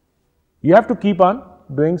you have to keep on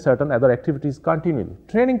doing certain other activities continually.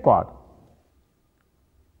 Training part.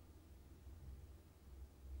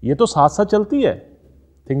 ये तो साथ साथ चलती है.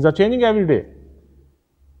 Things are changing every day.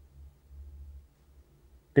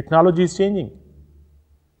 Technology is changing,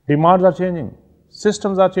 demands are changing,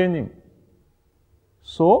 systems are changing.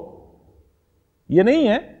 सो ये नहीं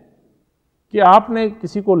है कि आपने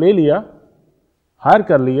किसी को ले लिया, हायर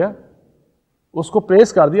कर लिया, उसको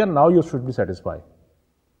प्रेस कर दिया, now you should be satisfied.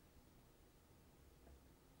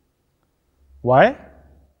 Why?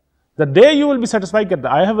 The day you will be satisfied that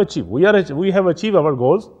I have achieved, we have achieved our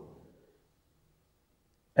goals,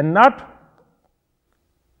 and not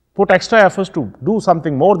put extra efforts to do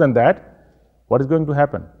something more than that, what is going to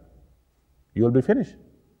happen? You will be finished.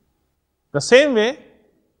 The same way,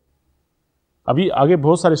 अभी आगे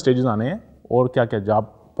बहुत सारे stages आने हैं और क्या क्या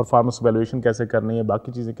job performance valuation कैसे करनी है,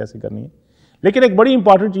 बाकी चीज़ें कैसे करनी है. लेकिन एक बड़ी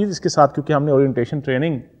इंपॉर्टेंट चीज़ इसके साथ, क्योंकि हमने ओरिएंटेशन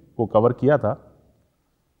ट्रेनिंग को कवर किया था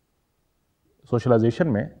सोशलाइजेशन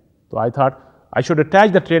में, तो I thought I should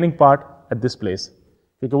attach the training part at this place,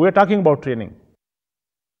 क्योंकि we are talking about training.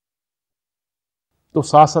 तो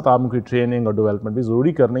साथ साथ आपकी ट्रेनिंग और डेवलपमेंट भी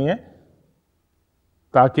जरूरी करनी है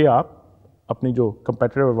ताकि आप अपनी जो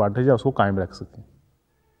कंपेटिटिव एडवांटेज है उसको कायम रख सकें.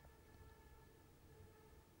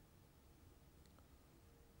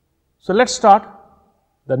 So let's start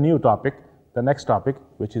the new topic, the next topic,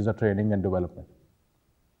 which is the training and development.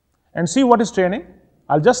 And see what is training.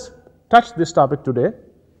 I'll just touch this topic today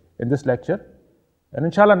in this lecture, and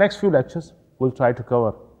inshallah next few lectures we'll try to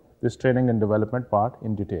cover this training and development part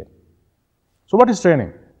in detail. So what is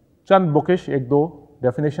training? Chand bookish एक दो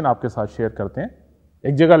definition आपके साथ share करते हैं.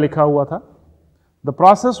 एक जगह लिखा हुआ था, the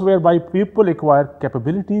process whereby people acquire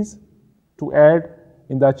capabilities to aid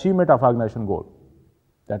in the achievement of organization goal.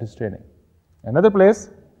 That is training. Another place,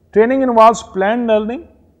 training involves planned learning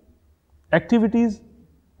activities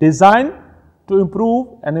designed to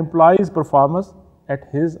improve an employee's performance at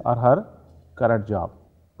his or her current job.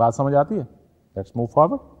 बात समझ आती है? Let's move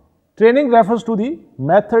forward. Training refers to the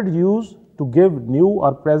method used to give new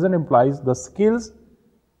or present employees the skills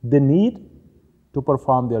they need to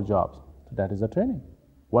perform their jobs. That is the training.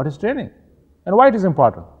 What is training? And why it is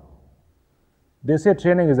important? They say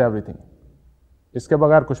training is everything. इसके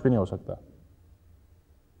बगैर कुछ भी नहीं हो सकता.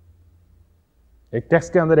 एक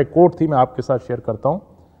text के अंदर एक कोट थी, मैं आपके साथ शेयर करता हूं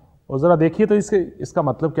और जरा देखिए तो इसका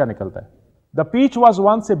मतलब क्या निकलता है. The peach was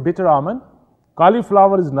once a bitter almond,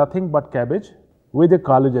 cauliflower is nothing but cabbage with A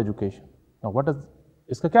college education. What is,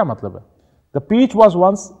 इसका क्या मतलब है? The peach was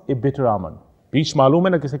once a bitter almond. Peach मालूम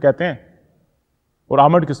है ना किसे कहते हैं, और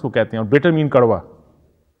आमंड किसको कहते हैं, और बिटर मीन कड़वा.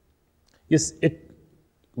 इस एक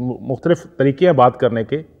मुख्तलिफ तरीके हैं बात करने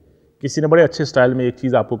के. किसी ने बड़े अच्छे स्टाइल में एक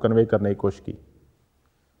चीज आपको कन्वे करने की कोशिश की.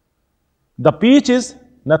 The peach is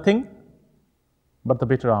nothing but the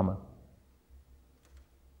bitter almond.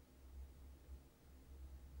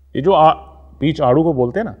 ये जो पीच आड़ू को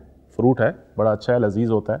बोलते हैं ना, फ्रूट है, बड़ा अच्छा है, लजीज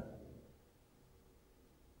होता है.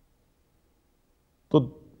 तो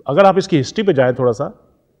अगर आप इसकी हिस्ट्री पे जाएं थोड़ा सा,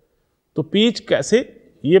 तो पीच कैसे,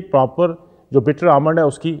 ये प्रॉपर जो बिटर आमंड है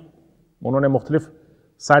उसकी उन्होंने मुख्तलिफ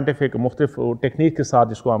साइंटिफिक मुख्तलिफ टेक्निक के साथ,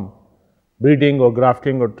 जिसको हम ब्रीडिंग और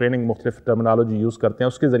ग्राफ्टिंग और ट्रेनिंग मुख्तलिफ टर्मिनोलॉजी यूज़ करते हैं,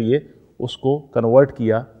 उसके ज़रिए उसको कन्वर्ट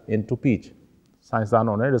किया इनटू पीच.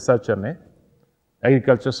 साइंसदानों ने, रिसर्चर ने,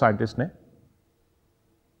 एग्रीकल्चर साइंटिस्ट ने.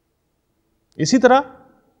 इसी तरह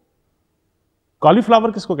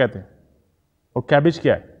कॉलीफ्लावर किसको कहते हैं और कैबेज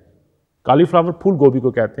क्या है? कॉलीफ्लावर फूल गोभी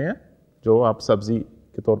को कहते हैं, जो आप सब्जी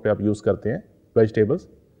के तौर पे आप यूज़ करते हैं, वेजिटेबल्स.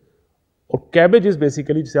 और कैबेज इज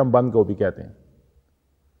बेसिकली जिसे हम बंद गोभी कहते हैं.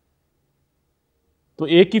 तो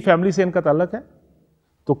एक ही फैमिली से इनका ताल्लुक है.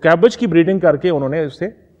 तो कैबेज की ब्रीडिंग करके उन्होंने उसे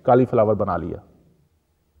कॉलीफ्लावर बना लिया.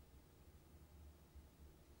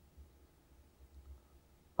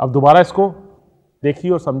 अब दोबारा इसको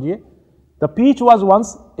देखिए और समझिए. The peach was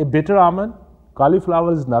once a bitter almond,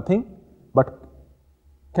 cauliflower is nothing but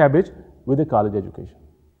cabbage with A college education.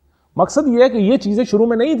 मकसद यह है कि ये चीजें शुरू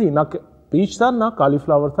में नहीं थी, ना पीच था ना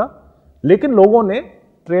कॉलीफ्लावर था, लेकिन लोगों ने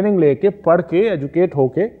ट्रेनिंग लेके, पढ़ के, एजुकेट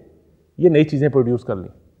होके ये नई चीजें प्रोड्यूस कर ली.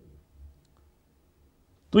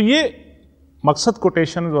 तो ये मकसद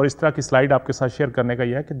कोटेशन और इस तरह की स्लाइड आपके साथ शेयर करने का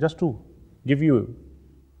यह है कि जस्ट टू गिव यू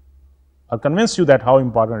और convince you that how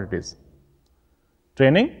important it is.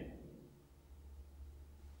 Training,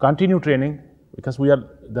 continue training, because we are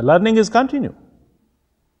the learning is continue.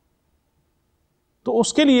 तो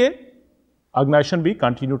उसके लिए ऑर्गेनाइजेशन भी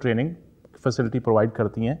कंटिन्यू ट्रेनिंग फैसिलिटी प्रोवाइड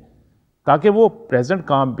करती हैं ताकि वो प्रेजेंट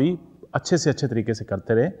काम भी अच्छे से अच्छे तरीके से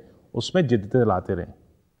करते रहें, उसमें जिद्दतें लाते रहें.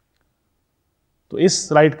 तो इस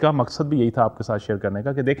स्लाइड का मकसद भी यही था आपके साथ शेयर करने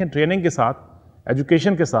का कि देखें ट्रेनिंग के साथ,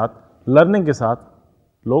 एजुकेशन के साथ, लर्निंग के साथ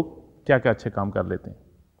लोग क्या क्या अच्छे काम कर लेते हैं.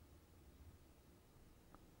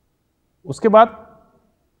 उसके बाद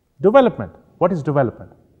development. What is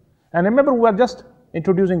development? And remember, we are just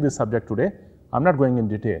introducing this subject today. I'm not going in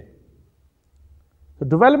detail. So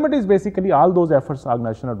development is basically all those efforts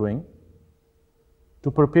organizations are doing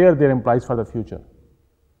to prepare their employees for the future.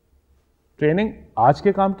 Training आज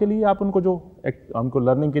के काम के लिए आप उनको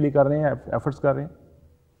learning के लिए कर रहे हैं, एफर्ट्स कर रहे हैं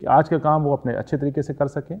कि आज का काम वो अपने अच्छे तरीके से कर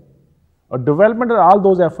सकें. और development are all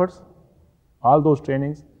those efforts, all those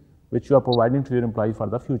trainings which you are providing to your employ for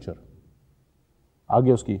the future.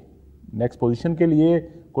 आगे उसकी नेक्स्ट पोजीशन के लिए,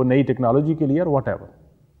 कोई नई टेक्नोलॉजी के लिए और what ever.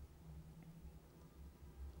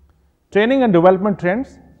 Training and development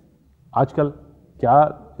trends आजकल क्या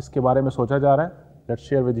इसके बारे में सोचा जा रहा है? Let's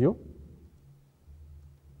share with you.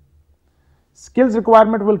 Skills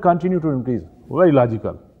requirement will continue to increase. Very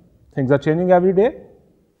logical. Things are changing every day.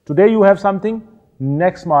 Today you have something,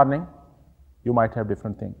 next morning you might have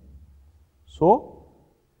different thing. So,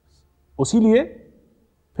 उसी लिए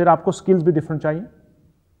फिर आपको skills भी different चाहिए.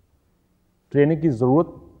 Training की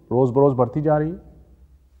जरूरत रोज बरोज बढ़ती जा रही है.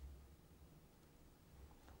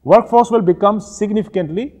 Workforce will become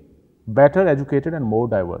significantly better educated and more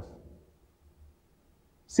diverse.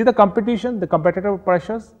 See the competition, the competitive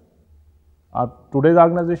pressures are today's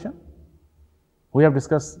organization. We have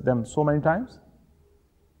discussed them so many times.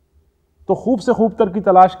 तो खूब से खूब तर की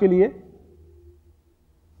तलाश के लिए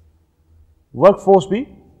वर्कफोर्स भी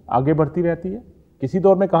आगे बढ़ती रहती है. किसी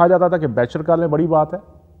दौर में कहा जाता था कि बैचलर कर लें बड़ी बात है.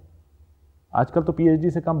 आजकल तो पीएचडी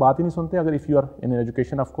से कम बात ही नहीं सुनते अगर if you are in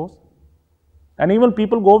education of course. And even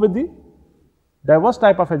people go with the diverse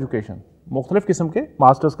type of education. मुख्तलिफ किस्म के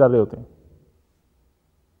मास्टर्स कर रहे होते हैं.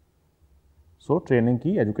 सो ट्रेनिंग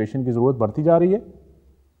की, एजुकेशन की जरूरत बढ़ती जा रही है.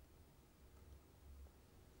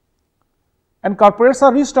 And corporates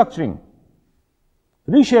are restructuring,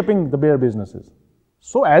 reshaping the their businesses.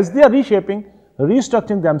 So as they are reshaping,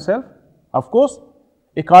 restructuring themselves, of course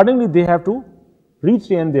accordingly they have to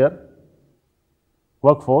retrain their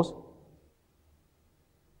workforce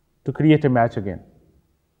to create a match again.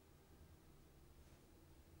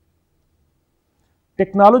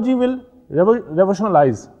 Technology will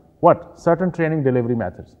revolutionize what? Certain training delivery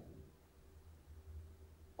methods.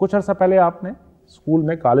 कुछ अर्सा पहले आपने school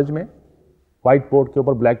में, college में white board के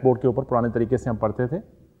ऊपर, black board के ऊपर पुराने तरीके से हम पढ़ते थे.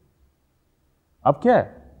 अब क्या है?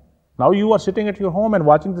 Now you are sitting at your home and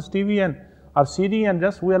watching this TV and are CD and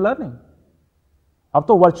just we are learning. अब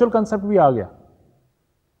तो वर्चुअल कंसेप्ट भी आ गया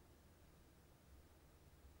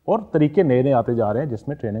और तरीके नए नए आते जा रहे हैं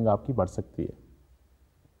जिसमें ट्रेनिंग आपकी बढ़ सकती है.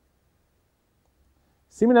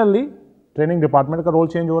 सिमिलरली ट्रेनिंग डिपार्टमेंट का रोल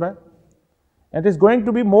चेंज हो रहा है. It is going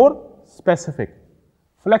to be more specific,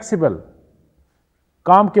 flexible.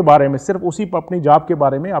 काम के बारे में, सिर्फ उसी अपनी जॉब के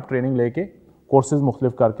बारे में आप ट्रेनिंग लेके कोर्सेज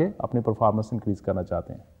मुख्तलिफ करके अपनी परफॉर्मेंस इंक्रीज करना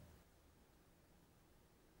चाहते हैं.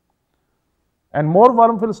 And more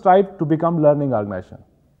firm will strive to become learning organisation.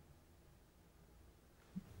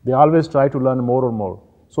 They always try to learn more और मोर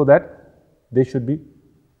so that they should be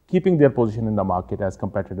keeping their position in the market as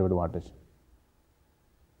competitive advantage.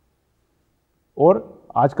 और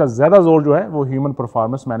आज का ज़्यादा जोर जो है वो ह्यूमन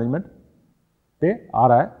परफॉर्मेंस मैनेजमेंट पे आ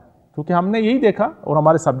रहा है, क्योंकि हमने यही देखा और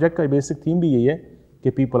हमारे सब्जेक्ट का बेसिक थीम भी यही है कि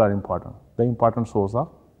people are important, the important source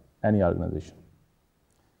of any organisation.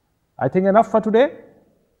 I think enough for today.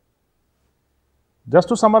 Just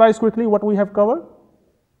to summarize quickly what we have covered: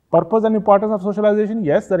 purpose and importance of socialization.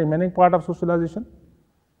 Yes, the remaining part of socialization.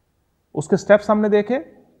 उसके steps हमने देखे,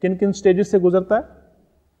 किन किन stages से गुजरता है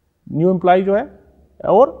new employ जो है,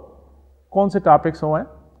 और कौन से टॉपिक्स हुए हैं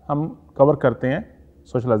हम कवर करते हैं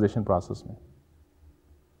सोशलाइजेशन प्रोसेस में.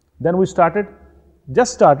 देन वी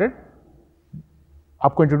जस्ट स्टार्टेड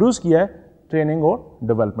आपको इंट्रोड्यूस किया है ट्रेनिंग और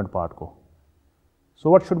डेवलपमेंट पार्ट को. So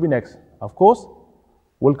what should be next? Of course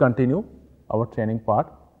will continue our training part,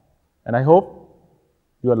 and I hope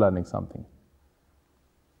you are learning something.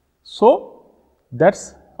 So that's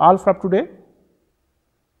all for today.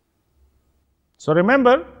 So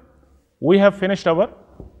remember, we have finished our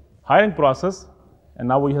hiring process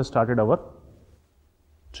and now we have started our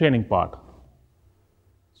training part.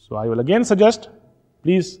 So I will again suggest,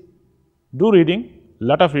 please do reading,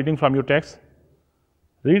 lot of reading from your text.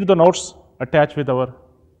 Read the notes attached with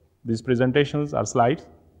these presentations or slides,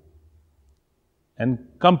 and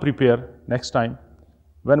come prepare next time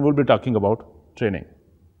when we'll be talking about training.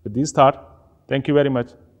 With these thoughts, thank you very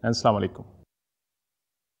much and Assalamu Alaikum.